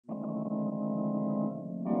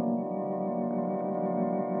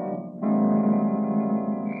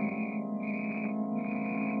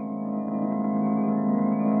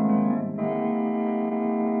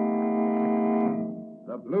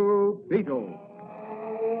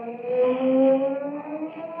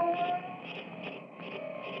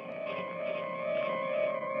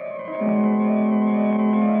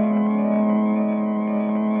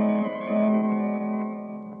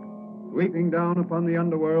on the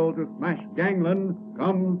underworld to smash gangland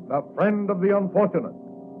comes the friend of the unfortunate,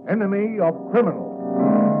 enemy of criminals.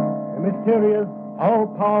 A mysterious,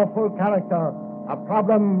 all-powerful character, a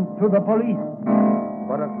problem to the police.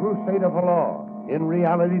 But a crusader for law. In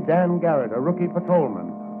reality, Dan Garrett, a rookie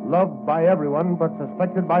patrolman, loved by everyone but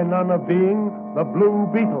suspected by none of being the Blue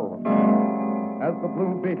Beetle. As the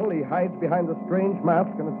Blue Beetle, he hides behind a strange mask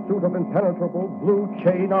and a suit of impenetrable blue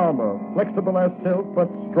chain armor, flexible as silk but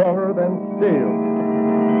stronger than steel.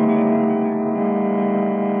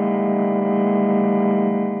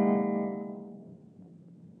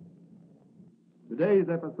 Today's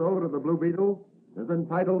episode of the Blue Beetle is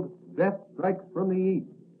entitled Death Strikes from the East.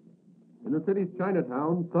 In the city's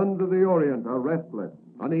Chinatown, sons of the Orient are restless,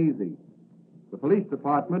 uneasy. The police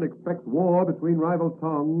department expects war between rival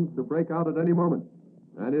tongues to break out at any moment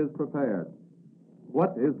and is prepared.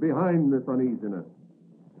 What is behind this uneasiness?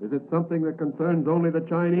 Is it something that concerns only the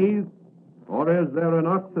Chinese? Or is there an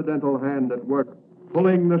Occidental hand at work,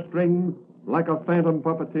 pulling the strings like a phantom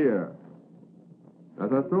puppeteer? As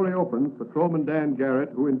our story opens, Patrolman Dan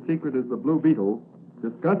Garrett, who in secret is the Blue Beetle,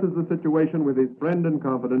 discusses the situation with his friend and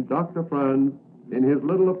confidant, Dr. Franz, in his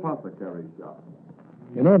little apothecary shop.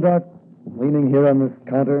 You know, Doc, leaning here on this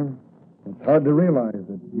counter, it's hard to realize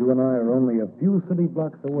that you and I are only a few city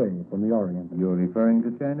blocks away from the Orient. You're referring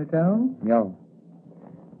to Chinatown? Yeah.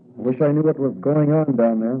 I wish I knew what was going on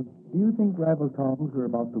down there. Do you think rival towns are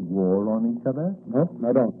about to war on each other? No,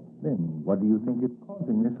 I don't. Then what do you think is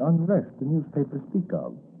causing this unrest the newspapers speak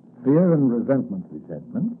of? Fear and resentment.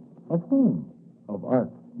 Resentment? Of whom? Of us.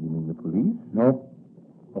 You mean the police? No.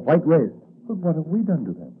 The white race. But what have we done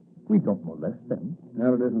to them? We don't molest them.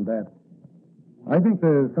 No, it isn't that. I think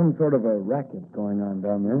there's some sort of a racket going on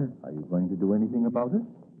down there. Are you going to do anything about it?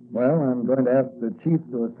 Well, I'm going to ask the chief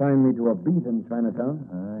to assign me to a beat in Chinatown.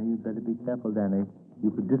 You'd better be careful, Danny.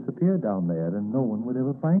 You could disappear down there and no one would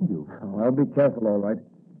ever find you. Oh, I'll be careful, all right.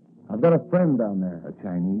 I've got a friend down there. A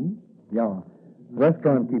Chinese? Yeah.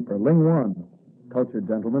 Restaurant keeper, Ling Wan. Cultured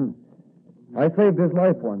gentleman. I saved his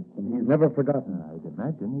life once, and he's never forgotten. I'd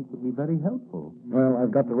imagine he could be very helpful. Well,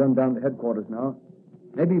 I've got to run down to headquarters now.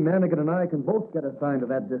 Maybe Manigan and I can both get assigned to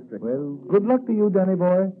that district. Well, good luck to you, Danny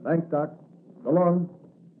boy. Thanks, Doc. So long.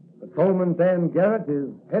 Patrolman Dan Garrett is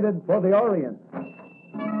headed for the Orient.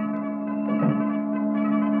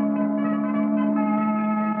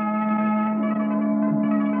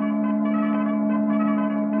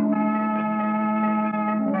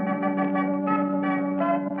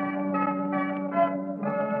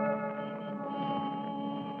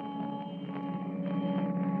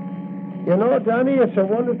 You know, Johnny, it's a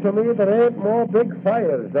wonder to me there ain't more big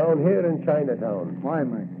fires down here in Chinatown. Why,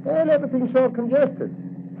 Mike? Well, everything's so congested.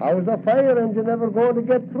 How's a fire engine ever going to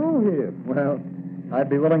get through here? Well, I'd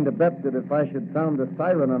be willing to bet that if I should sound the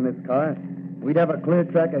siren on this car, we'd have a clear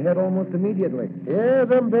track ahead almost immediately. Yeah,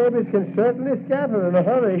 them babies can certainly scatter in a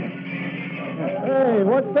hurry. Hey,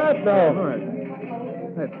 what's that now?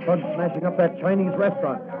 That bug's smashing up that Chinese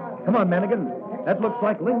restaurant. Come on, Manigan. That looks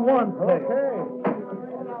like Ling Wan's place. Okay.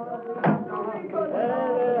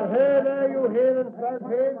 Hey there, you heathen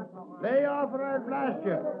pig. Lay off or I'll blast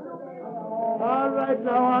you. All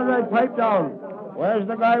right, pipe down. Where's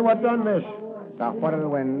the guy what done this? The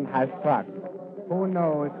whirlwind has struck. Who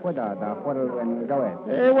knows whither the whirlwind goeth?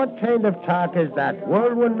 Hey, what kind of talk is that?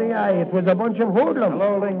 Whirlwind me eye. It was a bunch of hoodlums.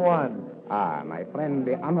 Hello, Ling Wan. Ah, my friend,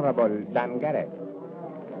 the Honorable Dan Garrett.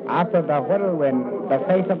 After the whirlwind, the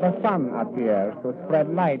face of the sun appears to spread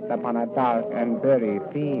light upon a dark and dreary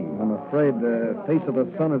scene. I'm afraid the face of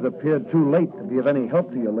the sun has appeared too late to be of any help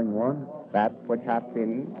to you, Ling Wan. That which hath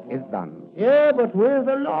been is done. Yeah, but we're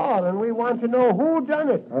the law, and we want to know who done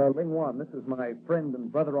it. Ling Wan, this is my friend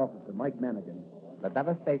and brother officer, Mike Manigan. The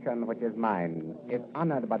devastation which is mine is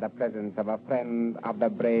honored by the presence of a friend of the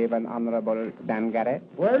brave and honorable Dan Garrett.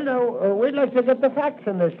 Well, now, we'd like to get the facts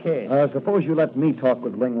in this case. Suppose you let me talk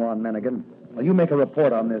with Ling Wan Manigan. Well, you make a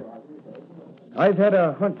report on this. I've had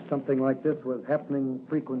a hunch something like this was happening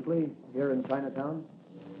frequently here in Chinatown.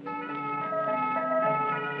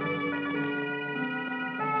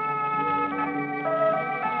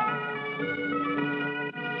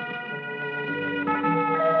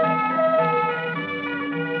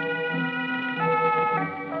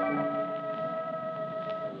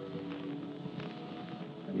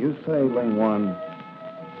 You say, Ling Wan,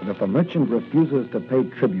 that if a merchant refuses to pay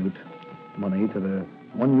tribute money to the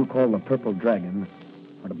one you call the Purple Dragon,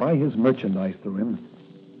 or to buy his merchandise through him,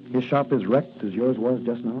 his shop is wrecked as yours was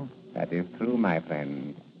just now? That is true, my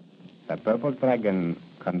friend. The Purple Dragon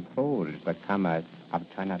controls the commerce of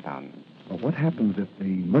Chinatown. Well, what happens if the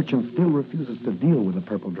merchant still refuses to deal with the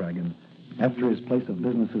Purple Dragon after his place of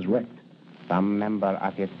business is wrecked? some member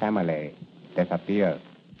of his family disappears.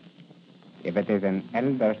 If it is an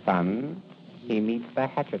elder son, he meets the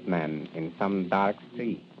hatchet man in some dark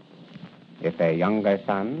street. If a younger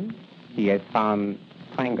son, he is found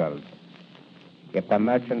strangled. If the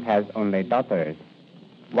merchant has only daughters,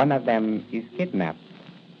 one of them is kidnapped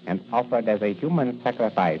and offered as a human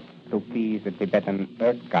sacrifice to please the Tibetan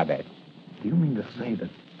earth goddess. Do you mean to say that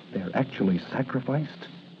they're actually sacrificed?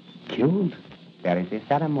 Killed? There is a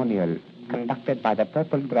ceremonial conducted by the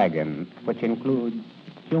Purple Dragon, which includes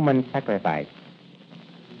human sacrifice.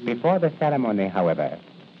 Before the ceremony, however,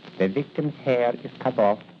 the victim's hair is cut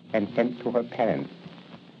off and sent to her parents.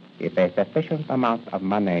 If a sufficient amount of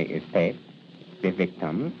money is paid, the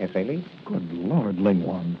victim is released. Good Lord, Ling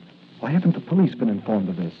Wan. Why haven't the police been informed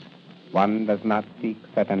of this? One does not seek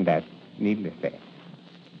certain death needlessly.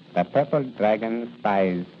 The Purple Dragon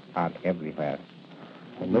spies are everywhere.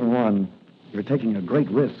 Well, Ling Wan, you're taking a great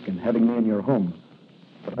risk in having me in your home.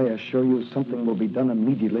 But I assure you something will be done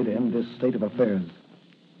immediately to end this state of affairs.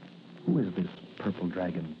 Who is this Purple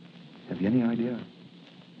Dragon? Have you any idea?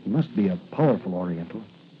 He must be a powerful Oriental.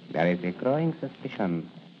 There is a growing suspicion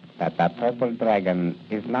that the Purple Dragon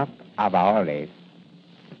is not of our race,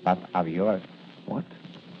 but of yours. What?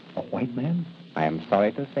 A white man? I am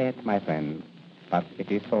sorry to say it, my friend, but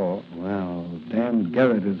it is so. Well, Dan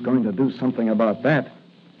Garrett is going to do something about that.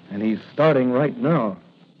 And he's starting right now.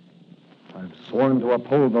 I've sworn to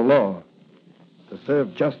uphold the law, to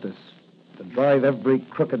serve justice, to drive every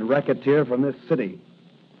crooked racketeer from this city.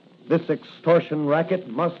 This extortion racket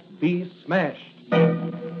must be smashed.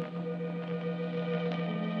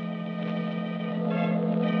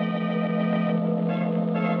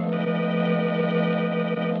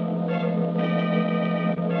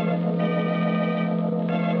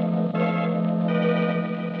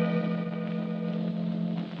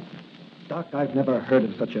 Doc, I've never heard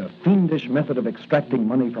of such a fiendish method of extracting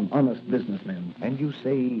money from honest businessmen. And you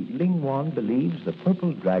say Ling Wan believes the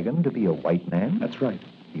Purple Dragon to be a white man? That's right.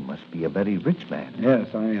 He must be a very rich man. Yes,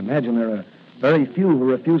 I imagine there are very few who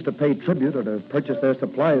refuse to pay tribute or to purchase their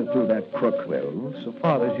supplies through that crook. Well, so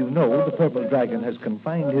far as you know, the Purple Dragon has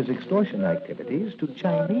confined his extortion activities to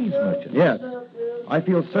Chinese merchants. Yes. I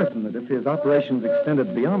feel certain that if his operations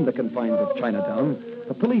extended beyond the confines of Chinatown,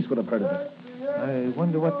 the police would have heard of it. I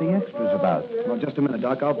wonder what the extra's about. Well, just a minute,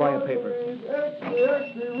 Doc. I'll buy a paper.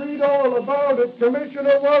 Read all about it.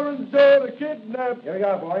 Commissioner Warren's daughter kidnapped. Here you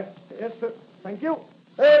are, boy. Yes, sir. Thank you.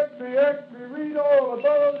 Read all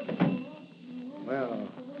about it. Well,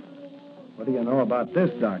 what do you know about this,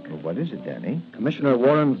 Doc? Well, what is it, Danny? Commissioner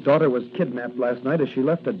Warren's daughter was kidnapped last night as she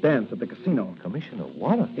left a dance at the casino. Commissioner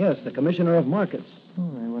Warren? Yes, the commissioner of markets.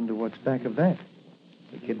 Oh, I wonder what's back of that.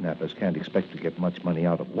 The kidnappers can't expect to get much money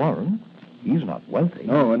out of Warren. He's not wealthy.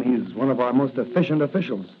 No, and he's one of our most efficient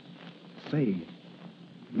officials. Say,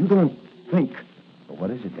 you don't think... Well, what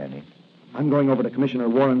is it, Danny? I'm going over to Commissioner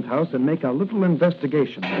Warren's house and make a little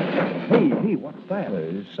investigation. Hey, what's that?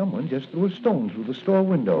 Someone just threw a stone through the store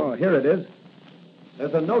window. Oh, here it is.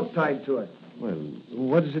 There's a note tied to it. Well,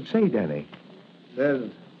 what does it say, Danny? It says,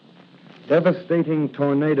 devastating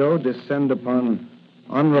tornado descend upon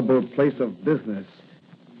honorable place of business.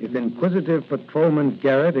 If inquisitive patrolman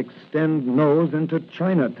Garrett extend nose into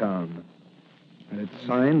Chinatown. And it's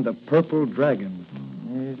signed the Purple Dragon.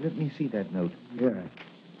 Let me see that note. Yeah.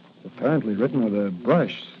 It's apparently written with a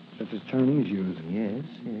brush, such as Chinese use. Yes,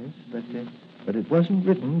 but it wasn't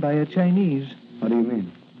written by a Chinese. What do you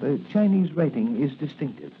mean? The Chinese writing is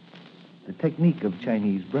distinctive. The technique of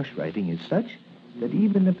Chinese brush writing is such that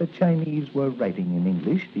even if the Chinese were writing in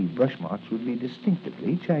English, the brush marks would be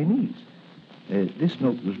distinctively Chinese. This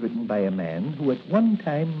note was written by a man who at one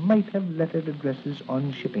time might have lettered addresses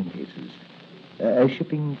on shipping cases. A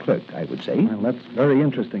shipping clerk, I would say. Well, that's very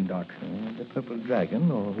interesting, Doc. The Purple Dragon,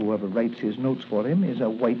 or whoever writes his notes for him, is a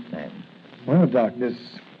white man. Well, Doc, this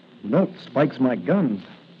note spikes my guns.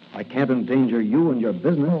 I can't endanger you and your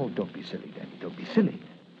business. Oh, don't be silly, Danny. Don't be silly.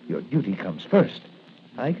 Your duty comes first.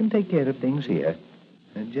 I can take care of things here.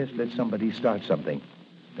 And just let somebody start something.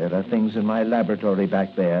 There are things in my laboratory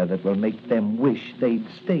back there that will make them wish they'd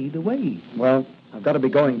stayed away. Well, I've got to be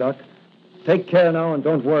going, Doc. Take care now and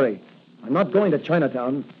don't worry. I'm not going to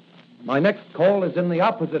Chinatown. My next call is in the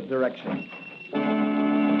opposite direction.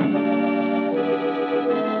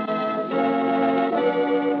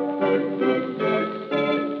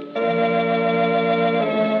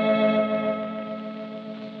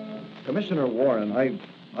 Commissioner Warren,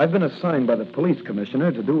 I've been assigned by the police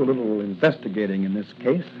commissioner to do a little investigating in this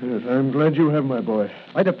case. Yes, I'm glad you have, my boy.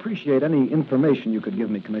 I'd appreciate any information you could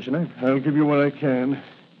give me, Commissioner. I'll give you what I can.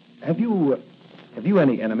 Have you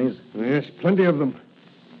any enemies? Yes, plenty of them.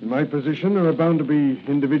 In my position, there are bound to be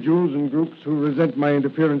individuals and groups who resent my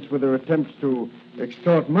interference with their attempts to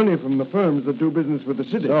extort money from the firms that do business with the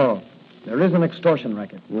city. So, there is an extortion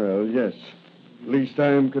racket. Well, yes. At least I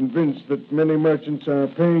am convinced that many merchants are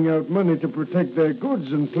paying out money to protect their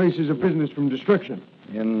goods and places of business from destruction.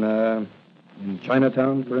 In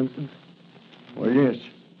Chinatown, for instance? Well, yes.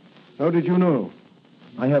 How did you know?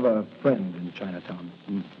 I have a friend in Chinatown.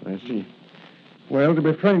 I see. Well, to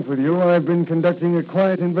be frank with you, I've been conducting a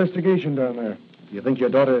quiet investigation down there. Do you think your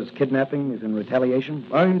daughter's kidnapping is in retaliation?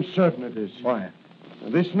 I'm certain it is. Why? Now,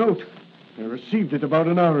 this note, I received it about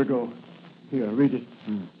an hour ago. Here, read it.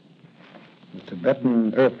 The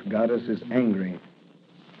Tibetan Earth Goddess is angry.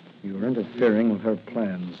 You are interfering with her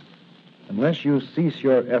plans. Unless you cease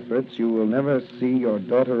your efforts, you will never see your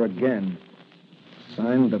daughter again.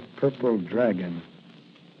 Signed, the Purple Dragon.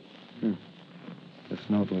 This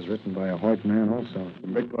note was written by a white man also.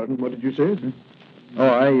 Beg pardon, what did you say?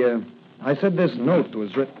 Oh, I said this note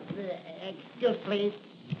was written... Excuse, please.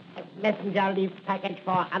 Messenger leave package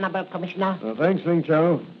for Honorable Commissioner. Thanks, Ling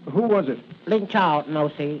Chao. Who was it? Ling Chao, no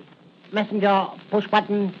see. Messenger, push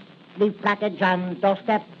button, leave package on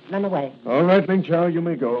doorstep, run away. All right, Ling Chao, you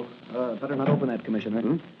may go. Better not open that,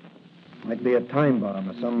 Commissioner. Might be a time bomb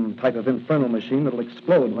or some type of infernal machine that'll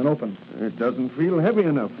explode when opened. It doesn't feel heavy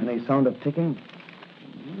enough. Any sound of ticking?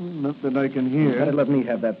 Not that I can hear. Better let me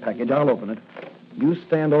have that package. I'll open it. You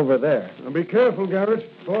stand over there. Now, be careful, Garrett.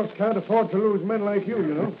 Force can't afford to lose men like you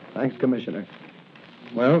know. Thanks, Commissioner.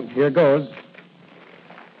 Well, here goes.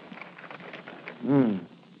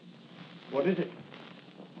 What is it?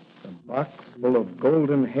 A box full of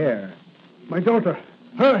golden hair. My daughter.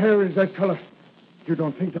 Her hair is that color. You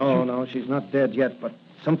don't think that Oh, no, she's not dead yet, but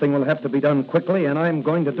something will have to be done quickly, and I'm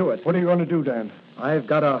going to do it. What are you going to do, Dan? I've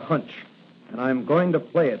got a hunch, and I'm going to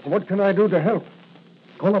play it. What can I do to help?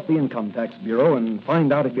 Call up the Income Tax Bureau and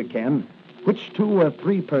find out, if you can, which 2 or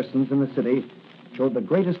 3 persons in the city showed the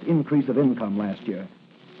greatest increase of income last year.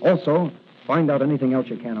 Also, find out anything else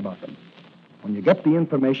you can about them. When you get the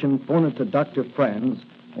information, phone it to Dr. Franz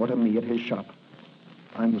or to me at his shop.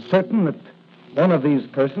 I'm certain that one of these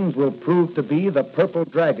persons will prove to be the Purple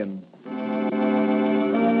Dragon.